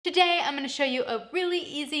Today, I'm going to show you a really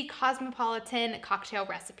easy Cosmopolitan cocktail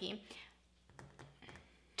recipe.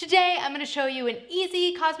 Today, I'm going to show you an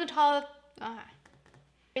easy Cosmopolitan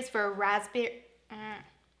for a raspberry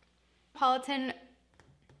Politan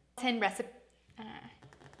recipe.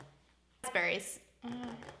 Raspberries.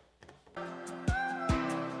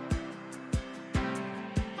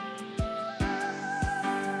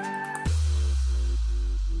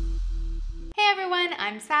 Hey everyone,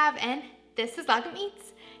 I'm Sav and this is Lagom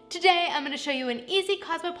Eats. Today I'm going to show you an easy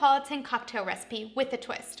Cosmopolitan cocktail recipe with a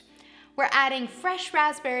twist. We're adding fresh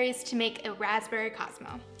raspberries to make a raspberry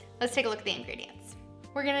Cosmo. Let's take a look at the ingredients.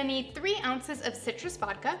 We're going to need 3 ounces of citrus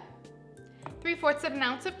vodka, 3/4 of an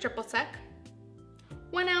ounce of triple sec,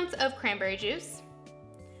 1 ounce of cranberry juice,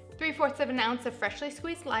 3/4 of an ounce of freshly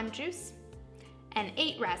squeezed lime juice, and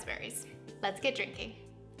 8 raspberries. Let's get drinking.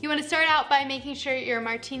 You want to start out by making sure your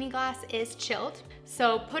martini glass is chilled.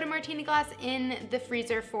 So put a martini glass in the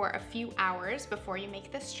freezer for a few hours before you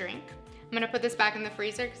make this drink. I'm gonna put this back in the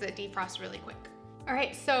freezer because it defrosts really quick. All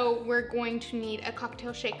right, so we're going to need a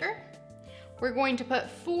cocktail shaker. We're going to put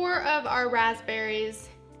 4 of our raspberries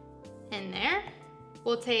in there.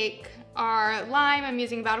 We'll take our lime. I'm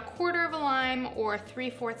using about 1/4 of a lime or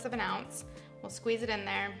 3/4 of an ounce. We'll squeeze it in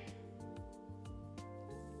there.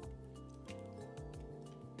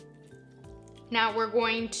 Now we're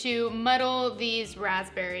going to muddle these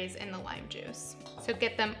raspberries in the lime juice. So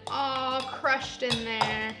get them all crushed in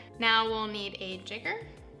there. Now we'll need a jigger.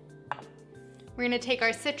 We're gonna take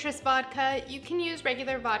our citrus vodka. You can use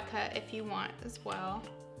regular vodka if you want as well.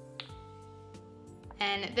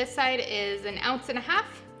 And this side is 1.5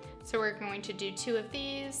 ounces. So we're going to do 2 of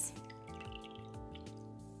these.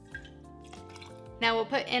 Now we'll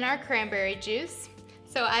put in our cranberry juice.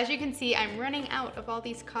 So as you can see, I'm running out of all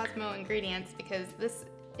these Cosmo ingredients because this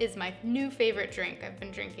is my new favorite drink. I've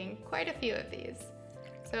been drinking quite a few of these.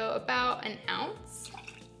 So about 1 ounce.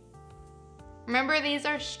 Remember, these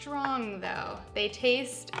are strong though. They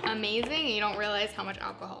taste amazing. You don't realize how much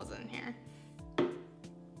alcohol is in here.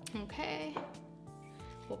 Okay.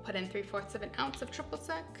 We'll put in 3/4 of an ounce of triple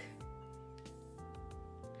sec.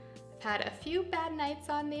 I've had a few bad nights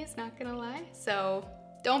on these, not gonna lie. So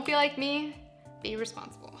don't be like me. Be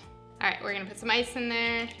responsible. All right, we're gonna put some ice in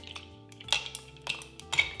there.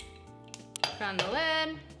 Put on the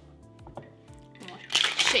lid. We'll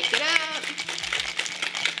shake it up.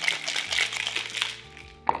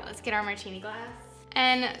 All right, let's get our martini glass.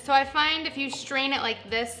 And so I find if you strain it like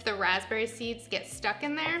this, the raspberry seeds get stuck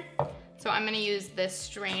in there. So I'm gonna use this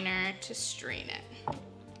strainer to strain it.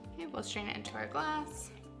 Okay, we'll strain it into our glass.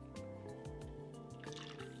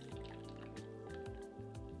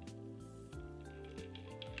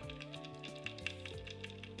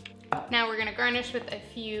 Now we're gonna garnish with a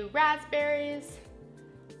few raspberries.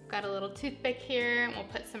 Got a little toothpick here, and we'll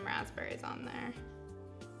put some raspberries on there.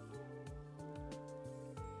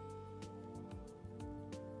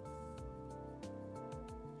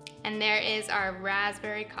 And there is our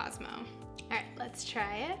raspberry Cosmo. All right, let's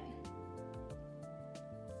try it.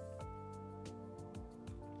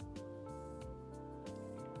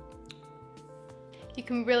 You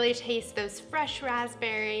can really taste those fresh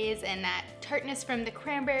raspberries and that tartness from the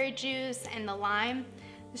cranberry juice and the lime.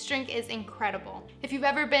 This drink is incredible. If you've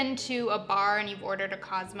ever been to a bar and you've ordered a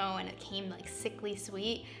Cosmo and it came like sickly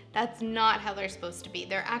sweet, that's not how they're supposed to be.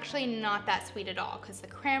 They're actually not that sweet at all because the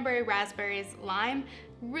cranberry, raspberries, lime,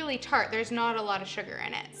 really tart. There's not a lot of sugar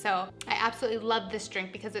in it. So I absolutely love this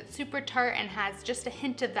drink because it's super tart and has just a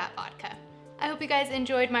hint of that vodka. I hope you guys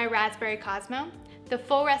enjoyed my raspberry Cosmo. The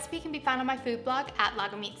full recipe can be found on my food blog at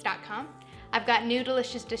lagomeats.com. I've got new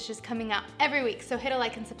delicious dishes coming out every week, so hit a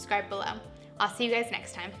like and subscribe below. I'll see you guys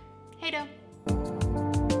next time. Hey do.